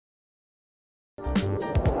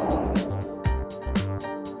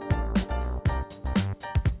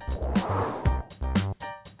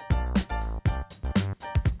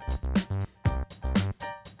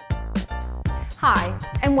Hi,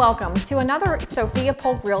 and welcome to another Sophia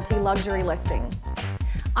Polk Realty luxury listing.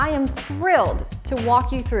 I am thrilled to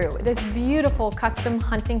walk you through this beautiful custom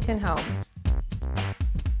Huntington home.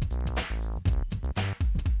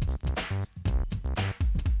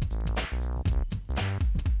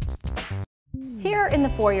 Here in the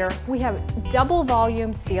foyer, we have double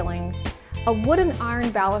volume ceilings, a wooden iron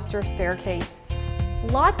baluster staircase,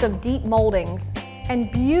 lots of deep moldings,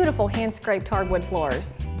 and beautiful hand-scraped hardwood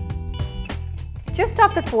floors. Just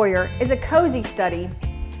off the foyer is a cozy study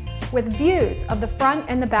with views of the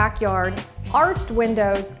front and the backyard, arched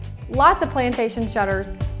windows, lots of plantation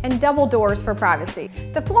shutters, and double doors for privacy.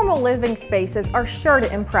 The formal living spaces are sure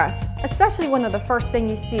to impress, especially when they're the first thing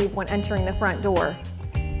you see when entering the front door.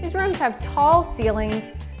 These rooms have tall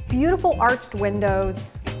ceilings, beautiful arched windows,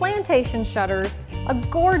 plantation shutters, a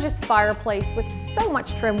gorgeous fireplace with so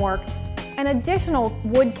much trim work, and additional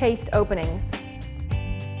wood-cased openings.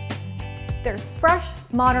 There's fresh,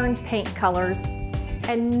 modern paint colors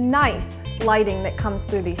and nice lighting that comes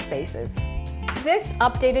through these spaces. This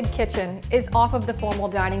updated kitchen is off of the formal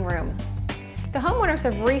dining room. The homeowners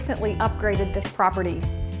have recently upgraded this property.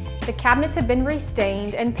 The cabinets have been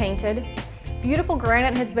restained and painted. Beautiful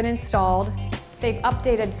granite has been installed. They've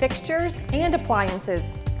updated fixtures and appliances.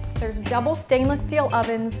 There's double stainless steel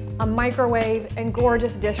ovens, a microwave, and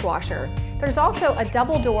gorgeous dishwasher. There's also a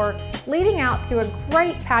double door leading out to a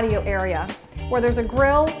great patio area where there's a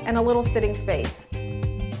grill and a little sitting space.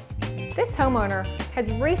 This homeowner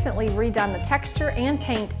has recently redone the texture and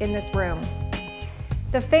paint in this room.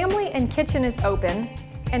 The family and kitchen is open,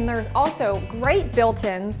 and there's also great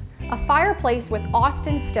built-ins, a fireplace with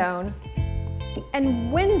Austin stone,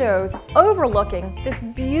 and windows overlooking this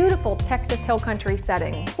beautiful Texas Hill Country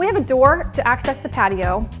setting. We have a door to access the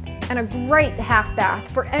patio and a great half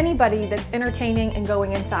bath for anybody that's entertaining and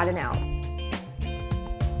going inside and out.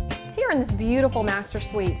 Here in this beautiful master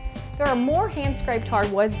suite, there are more hand-scraped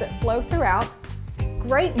hardwoods that flow throughout,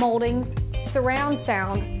 great moldings, surround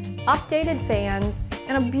sound, updated fans,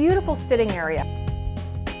 and a beautiful sitting area.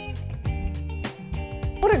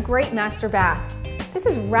 What a great master bath. This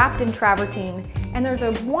is wrapped in travertine, and there's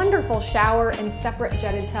a wonderful shower and separate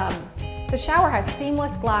jetted tub. The shower has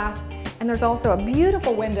seamless glass, and there's also a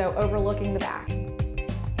beautiful window overlooking the back.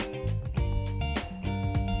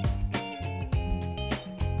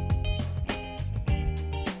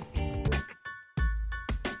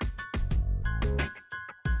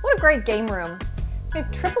 What a great game room. We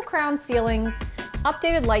have triple crown ceilings,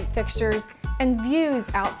 updated light fixtures, and views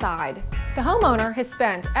outside. The homeowner has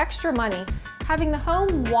spent extra money having the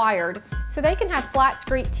home wired so they can have flat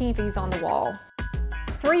screen TVs on the wall.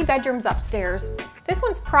 3 bedrooms upstairs. This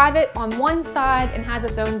one's private on one side and has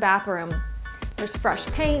its own bathroom. There's fresh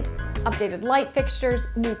paint, updated light fixtures,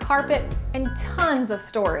 new carpet, and tons of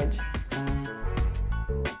storage.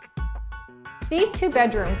 These 2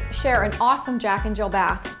 bedrooms share an awesome Jack and Jill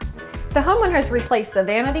bath. The homeowner has replaced the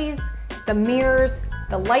vanities, the mirrors,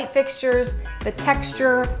 the light fixtures, the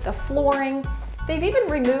texture, the flooring. They've even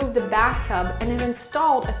removed the bathtub and have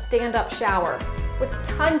installed a stand-up shower with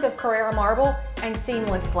tons of Carrara marble and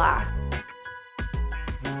seamless glass.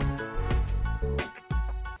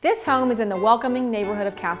 This home is in the welcoming neighborhood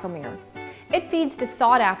of Castlemere. It feeds to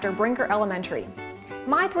sought-after Brinker Elementary.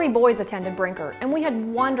 My 3 boys attended Brinker, and we had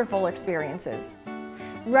wonderful experiences.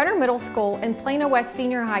 Renner Middle School and Plano West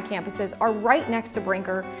Senior High campuses are right next to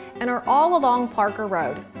Brinker and are all along Parker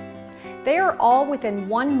Road. They are all within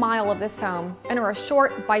 1 mile of this home and are a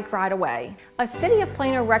short bike ride away. A City of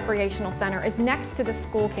Plano recreational center is next to the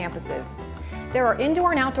school campuses. There are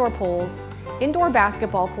indoor and outdoor pools, indoor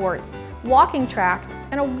basketball courts, walking tracks,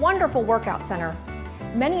 and a wonderful workout center.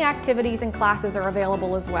 Many activities and classes are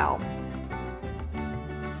available as well.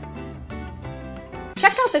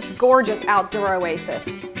 Check out this gorgeous outdoor oasis.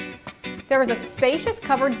 There is a spacious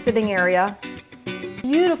covered sitting area,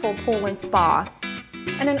 beautiful pool and spa,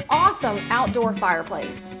 and an awesome outdoor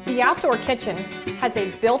fireplace. The outdoor kitchen has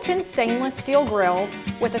a built-in stainless steel grill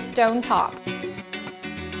with a stone top.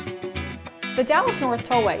 The Dallas North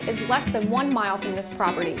Tollway is less than 1 mile from this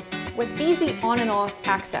property with easy on and off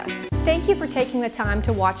access. Thank you for taking the time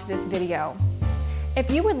to watch this video.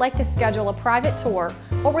 If you would like to schedule a private tour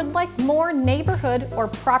or would like more neighborhood or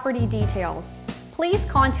property details, please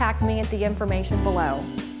contact me at the information below.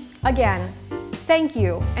 Again, thank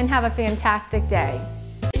you and have a fantastic day.